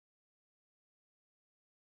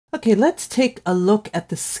Okay, let's take a look at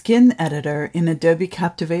the skin editor in Adobe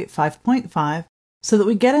Captivate 5.5 so that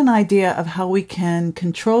we get an idea of how we can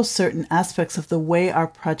control certain aspects of the way our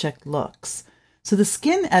project looks. So the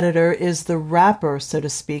skin editor is the wrapper, so to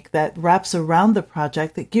speak, that wraps around the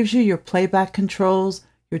project that gives you your playback controls,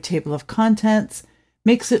 your table of contents,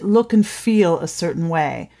 makes it look and feel a certain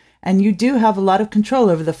way. And you do have a lot of control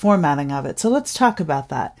over the formatting of it. So let's talk about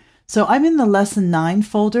that. So I'm in the Lesson 9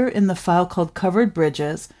 folder in the file called Covered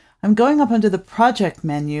Bridges. I'm going up under the Project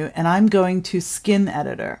menu and I'm going to Skin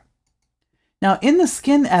Editor. Now in the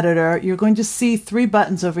Skin Editor, you're going to see three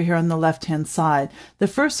buttons over here on the left-hand side. The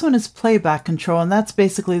first one is Playback Control, and that's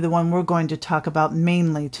basically the one we're going to talk about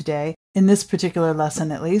mainly today, in this particular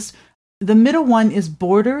lesson at least. The middle one is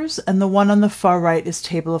Borders, and the one on the far right is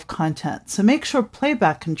Table of Contents. So make sure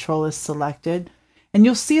Playback Control is selected. And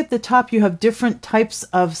you'll see at the top you have different types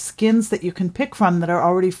of skins that you can pick from that are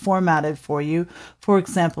already formatted for you. For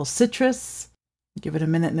example, citrus. Give it a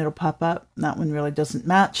minute and it'll pop up. That one really doesn't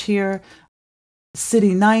match here.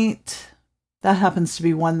 City Night. That happens to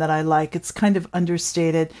be one that I like. It's kind of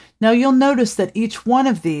understated. Now you'll notice that each one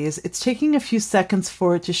of these, it's taking a few seconds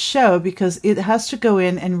for it to show because it has to go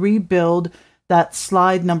in and rebuild that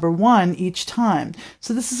slide number 1 each time.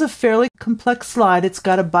 So this is a fairly complex slide. It's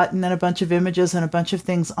got a button and a bunch of images and a bunch of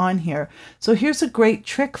things on here. So here's a great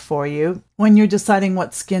trick for you when you're deciding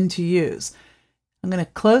what skin to use. I'm going to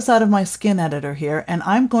close out of my skin editor here and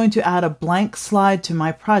I'm going to add a blank slide to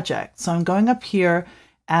my project. So I'm going up here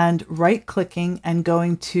and right-clicking and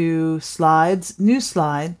going to Slides, New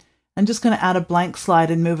Slide. I'm just going to add a blank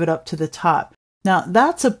slide and move it up to the top. Now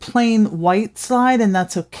that's a plain white slide and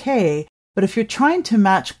that's okay. But if you're trying to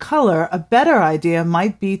match color, a better idea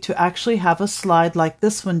might be to actually have a slide like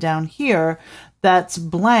this one down here that's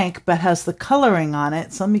blank but has the coloring on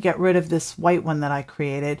it. So let me get rid of this white one that I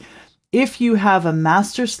created. If you have a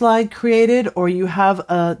master slide created or you have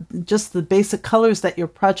just the basic colors that your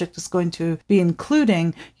project is going to be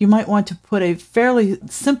including, you might want to put a fairly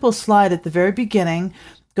simple slide at the very beginning,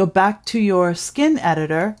 go back to your skin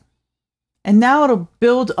editor, and now it'll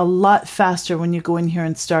build a lot faster when you go in here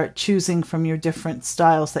and start choosing from your different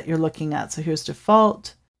styles that you're looking at. So here's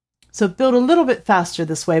default. So build a little bit faster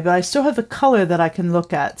this way, but I still have the color that I can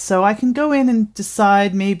look at. So I can go in and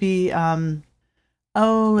decide maybe,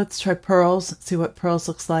 let's try pearls. Let's see what pearls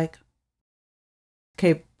looks like.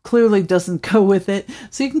 Okay, clearly doesn't go with it.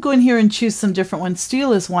 So you can go in here and choose some different ones.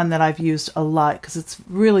 Steel is one that I've used a lot because it's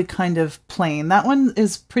really kind of plain. That one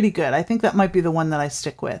is pretty good. I think that might be the one that I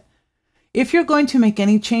stick with. If you're going to make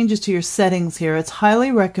any changes to your settings here, it's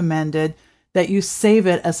highly recommended that you save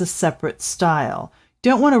it as a separate style.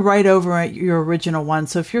 You don't want to write over your original one.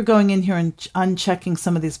 So if you're going in here and unchecking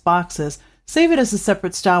some of these boxes, save it as a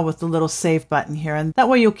separate style with the little save button here. And that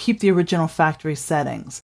way you'll keep the original factory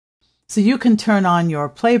settings. So you can turn on your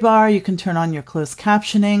play bar, you can turn on your closed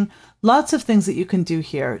captioning, lots of things that you can do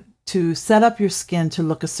here to set up your skin to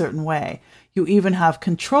look a certain way. You even have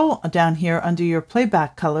control down here under your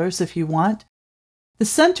playback colors if you want. The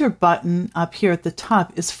center button up here at the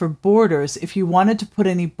top is for borders. If you wanted to put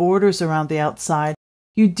any borders around the outside,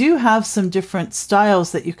 you do have some different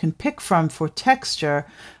styles that you can pick from for texture.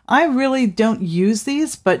 I really don't use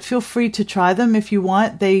these, but feel free to try them if you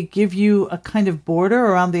want. They give you a kind of border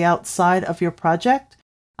around the outside of your project.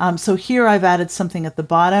 So here I've added something at the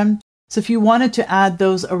bottom. So if you wanted to add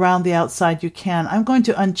those around the outside, you can. I'm going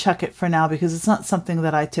to uncheck it for now because it's not something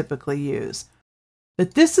that I typically use.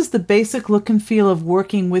 But this is the basic look and feel of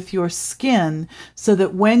working with your skin so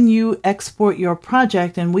that when you export your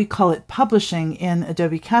project, and we call it publishing in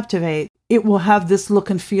Adobe Captivate, it will have this look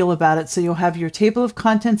and feel about it. So you'll have your table of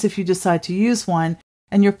contents if you decide to use one,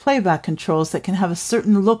 and your playback controls that can have a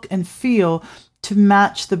certain look and feel to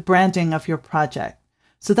match the branding of your project.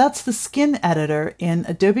 So that's the skin editor in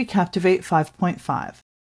Adobe Captivate 5.5.